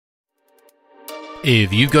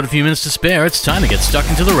If you've got a few minutes to spare, it's time to get stuck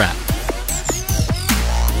into the wrap.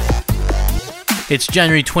 It's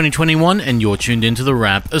January 2021 and you're tuned into The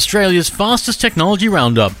Wrap, Australia's fastest technology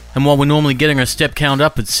roundup. And while we're normally getting our step count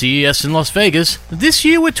up at CES in Las Vegas, this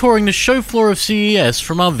year we're touring the show floor of CES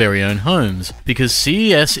from our very own homes, because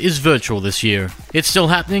CES is virtual this year. It's still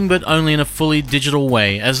happening, but only in a fully digital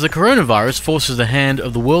way, as the coronavirus forces the hand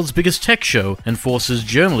of the world's biggest tech show and forces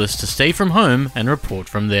journalists to stay from home and report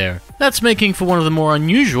from there. That's making for one of the more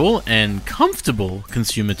unusual and comfortable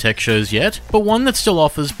consumer tech shows yet, but one that still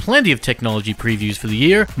offers plenty of technology previews for the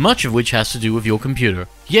year, much of which has to do with your computer.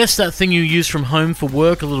 Yes, that thing you use from home for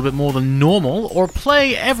work a little bit more than normal, or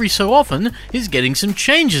play every so often, is getting some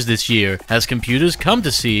changes this year, as computers come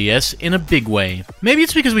to CES in a big way. Maybe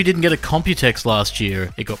it's because we didn't get a Computex last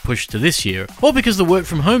year, it got pushed to this year, or because the work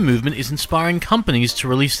from home movement is inspiring companies to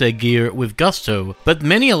release their gear with gusto. But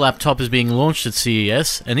many a laptop is being launched at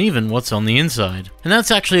CES, and even what's on the inside. And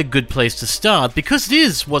that's actually a good place to start, because it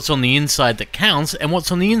is what's on the inside that counts, and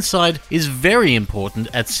what's on the inside is very important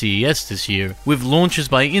at CES this year, with launches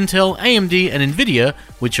by Intel, AMD, and Nvidia,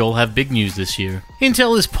 which all have big news this year.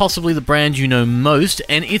 Intel is possibly the brand you know most,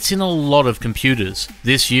 and it's in a lot of computers.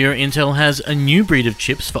 This year, Intel has a new breed of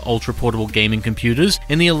chips for ultra-portable gaming computers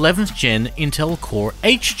in the 11th gen Intel Core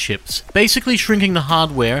H chips, basically shrinking the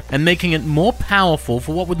hardware and making it more powerful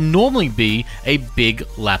for what would normally be a big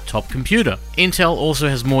laptop computer. Intel also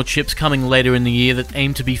has more chips coming later in the year that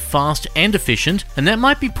aim to be fast and efficient, and that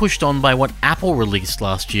might be pushed on by what Apple released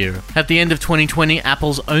last year. At the end of 2020,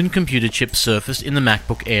 Apple's own computer chip surfaced in the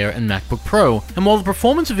MacBook Air and MacBook Pro, and while the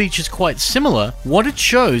performance of each is quite similar, what it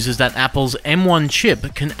shows is that Apple's M1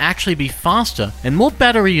 chip can actually be faster and more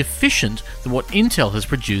battery efficient than what Intel has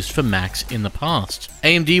produced for Macs in the past.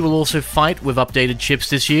 AMD will also fight with updated chips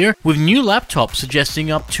this year, with new laptops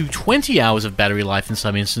suggesting up to 20 hours of battery life in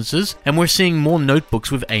some instances, and we're seeing more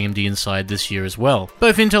notebooks with AMD inside this year as well.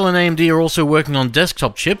 Both Intel and AMD are also working on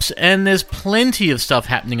desktop chips, and there's plenty of stuff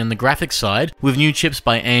happening on the graphics side, with new chips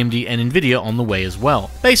by AMD and Nvidia on the way as well.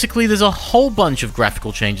 Basically, there's a whole bunch of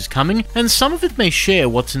graphical changes coming, and some of it may share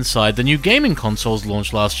what's inside the new gaming consoles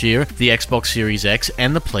launched last year, the Xbox Series X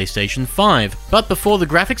and the PlayStation 5. But before the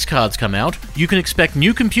graphics cards come out, you can expect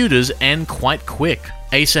new computers, and quite quick.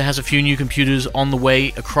 Acer has a few new computers on the way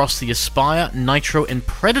across the Aspire, Nitro, and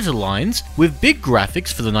Predator lines, with big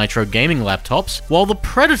graphics for the Nitro gaming laptops, while the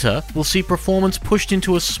Predator will see performance pushed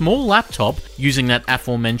into a small laptop using that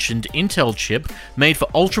aforementioned Intel chip made for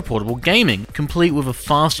ultra-portable gaming, complete with a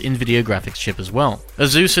fast Nvidia graphics chip as well.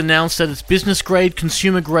 Asus announced that its business-grade,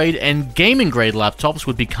 consumer-grade, and gaming-grade laptops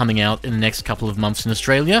would be coming out in the next couple of months in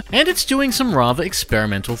Australia, and it's doing some rather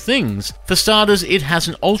experimental things. For starters, it has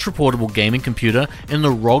an ultra-portable gaming computer in the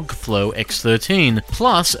ROG Flow X13,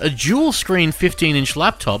 plus a dual-screen 15-inch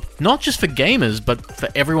laptop, not just for gamers, but for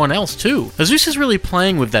everyone else too. Asus is really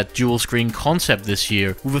playing with that dual-screen concept this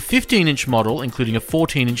year, with a 15-inch model including a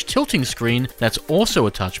 14-inch tilting screen that's also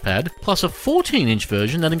a touchpad, plus a 14-inch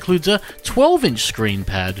version that includes a 12-inch screen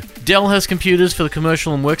pad. Dell has computers for the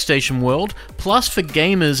commercial and workstation world, plus for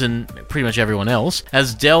gamers and pretty much everyone else,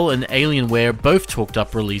 as Dell and Alienware both talked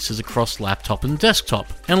up releases across laptop and desktop.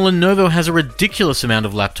 And Lenovo has a ridiculous amount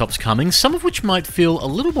of laptops coming, some of which might feel a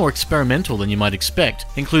little more experimental than you might expect,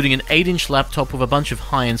 including an 8-inch laptop with a bunch of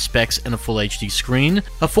high-end specs and a full HD screen,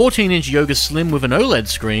 a 14-inch Yoga Slim with an OLED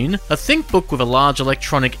screen, a ThinkBook with a large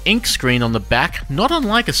electronic ink screen on the back, not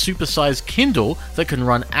unlike a supersized Kindle that can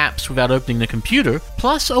run apps without opening the computer,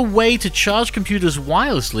 plus a way to charge computers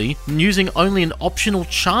wirelessly using only an optional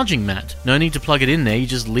charging mat. No need to plug it in there, you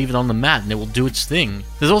just leave it on the mat and it will do its thing.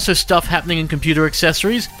 There's also stuff happening in computer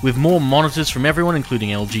accessories, with more monitors from everyone including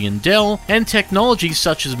LG and Dell, and technologies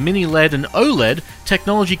such as mini LED and OLED,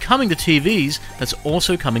 technology coming to TVs that's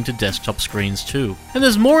also coming to desktop screens too. And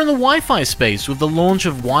there's more in the Wi-Fi space with the launch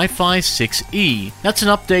of Wi-Fi 6E. That's an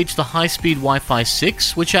update to the high-speed Wi-Fi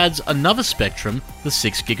 6, which adds another spectrum, the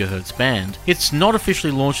 6 GHz band. It's not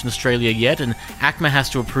officially launched in Australia yet, and ACMA has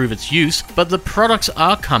to approve its use, but the products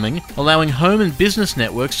are coming, allowing home and business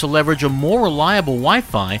networks to leverage a more reliable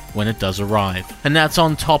Wi-Fi when it does arrive. And that's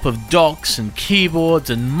on top of docks and keyboards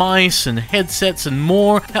and mice and headsets and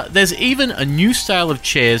more. Now, there's even a new style of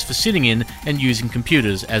chairs for sitting in and using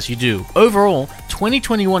computers as you do. Overall,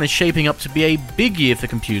 2021 is shaping up to be a big year for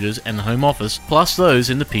computers and the home office, plus those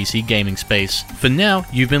in the PC gaming space. For now,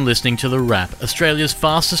 you've been listening to The Wrap, Australia's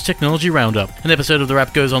fastest technology roundup. An episode of The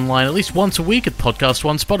Wrap goes online at least once a week at Podcast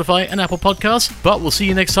One, Spotify, and Apple Podcasts, but we'll see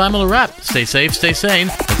you next time on The Wrap. Stay safe, stay sane,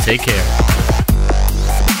 and take care.